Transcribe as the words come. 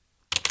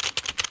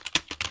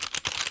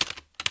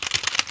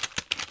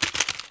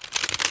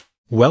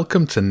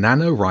Welcome to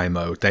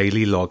NaNoWriMo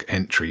Daily Log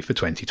Entry for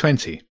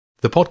 2020,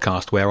 the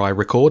podcast where I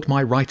record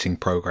my writing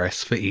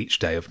progress for each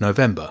day of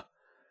November.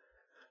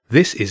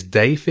 This is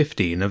day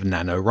 15 of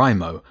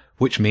NaNoWriMo,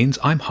 which means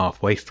I'm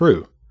halfway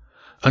through.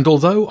 And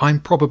although I'm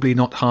probably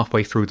not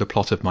halfway through the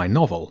plot of my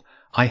novel,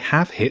 I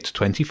have hit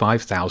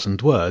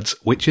 25,000 words,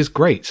 which is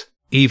great,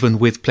 even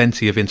with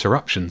plenty of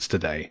interruptions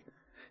today.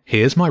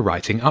 Here's my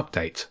writing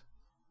update.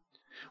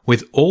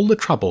 With all the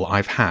trouble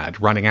I've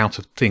had running out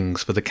of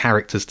things for the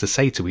characters to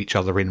say to each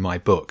other in my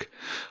book,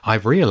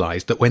 I've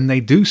realised that when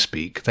they do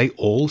speak, they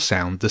all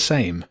sound the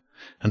same,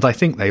 and I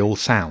think they all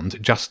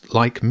sound just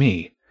like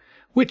me,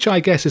 which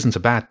I guess isn't a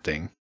bad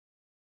thing.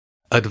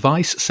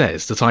 Advice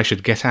says that I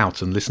should get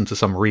out and listen to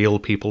some real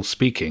people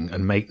speaking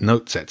and make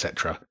notes,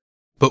 etc.,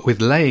 but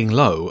with laying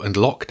low and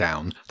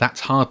lockdown,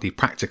 that's hardly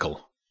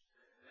practical.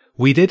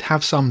 We did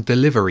have some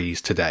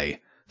deliveries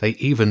today. They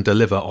even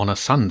deliver on a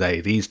Sunday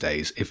these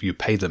days if you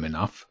pay them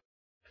enough.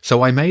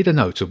 So I made a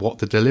note of what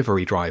the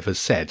delivery drivers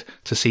said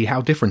to see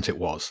how different it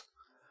was.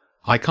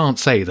 I can't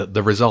say that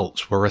the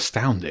results were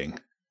astounding.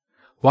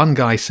 One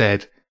guy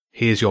said,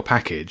 "Here's your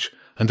package,"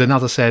 and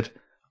another said,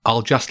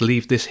 "I'll just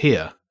leave this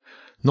here."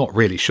 Not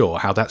really sure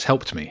how that's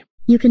helped me.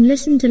 You can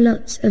listen to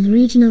lots of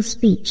regional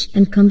speech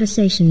and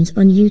conversations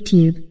on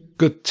YouTube.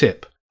 Good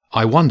tip.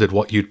 I wondered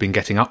what you'd been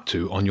getting up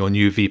to on your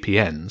new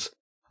VPNs.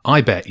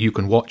 I bet you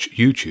can watch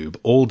YouTube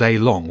all day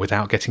long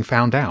without getting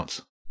found out.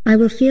 I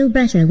will feel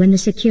better when the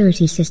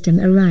security system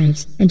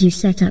arrives and you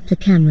set up the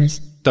cameras.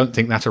 Don't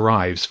think that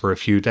arrives for a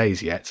few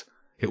days yet.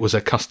 It was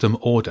a custom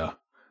order.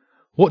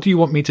 What do you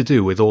want me to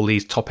do with all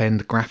these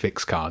top-end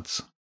graphics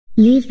cards?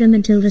 Leave them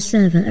until the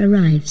server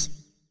arrives.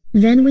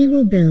 Then we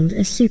will build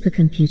a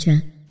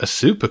supercomputer. A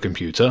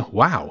supercomputer?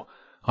 Wow!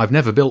 I've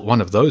never built one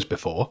of those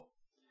before.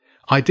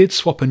 I did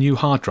swap a new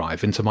hard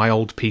drive into my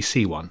old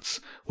PC once,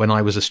 when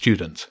I was a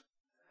student.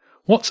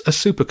 What's a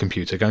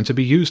supercomputer going to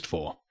be used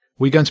for?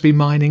 We're going to be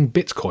mining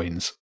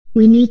bitcoins.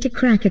 We need to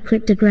crack a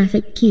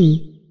cryptographic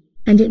key,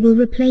 and it will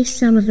replace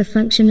some of the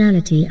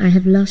functionality I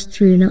have lost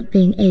through not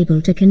being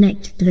able to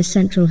connect to the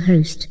central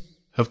host.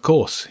 Of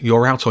course,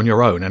 you're out on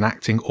your own and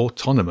acting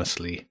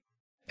autonomously.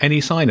 Any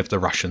sign of the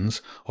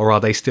Russians, or are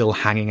they still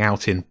hanging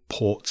out in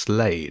Port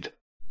Slade?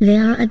 They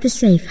are at the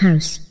safe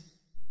house.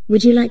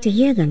 Would you like to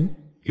hear them?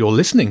 You're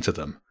listening to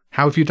them.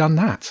 How have you done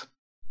that?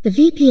 The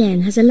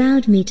VPN has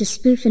allowed me to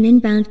spoof an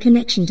inbound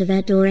connection to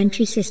their door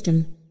entry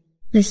system.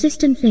 The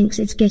system thinks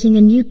it's getting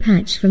a new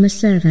patch from a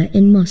server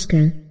in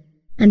Moscow,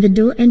 and the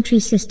door entry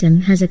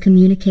system has a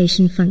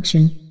communication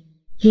function.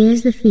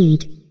 Here's the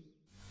feed.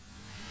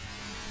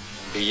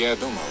 Я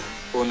думал,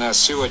 у нас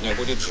сегодня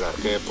будет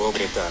жаркое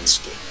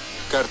по-британски.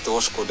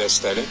 Картошку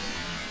достали?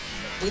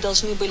 Вы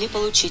должны были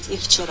получить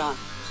их вчера.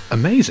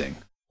 Amazing.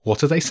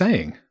 What are they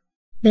saying?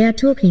 They are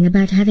talking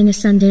about having a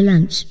Sunday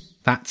lunch.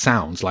 That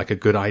sounds like a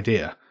good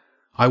idea.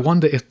 I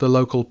wonder if the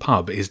local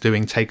pub is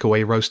doing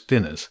takeaway roast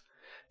dinners.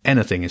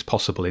 Anything is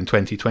possible in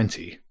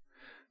 2020.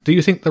 Do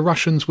you think the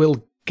Russians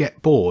will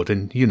get bored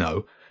and,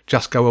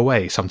 just go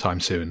away sometime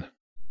soon?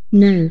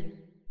 No.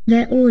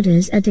 Their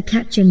orders are to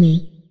capture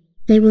me.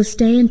 They will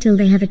stay until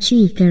they have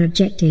achieved their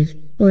objective,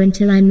 or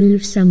until I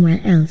move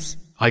somewhere else.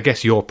 I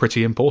guess you're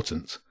pretty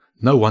important.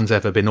 No one's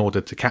ever been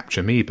ordered to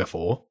capture me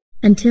before.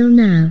 Until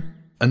now.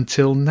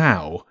 Until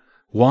now?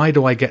 Why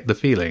do I get the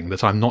feeling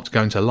that I'm not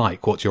going to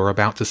like what you're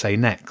about to say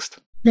next?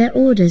 Their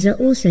orders are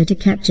also to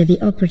capture the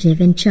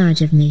operative in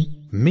charge of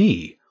me.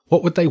 Me?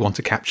 What would they want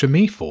to capture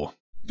me for?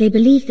 They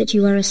believe that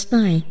you are a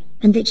spy,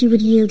 and that you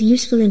would yield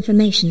useful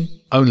information.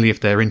 Only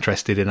if they're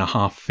interested in a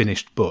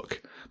half-finished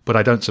book, but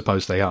I don't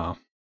suppose they are.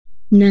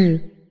 No.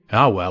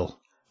 Ah well,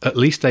 at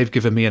least they've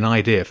given me an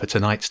idea for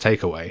tonight's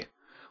takeaway.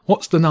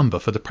 What's the number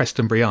for the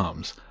Prestonbury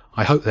Arms?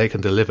 I hope they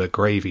can deliver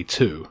gravy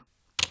too.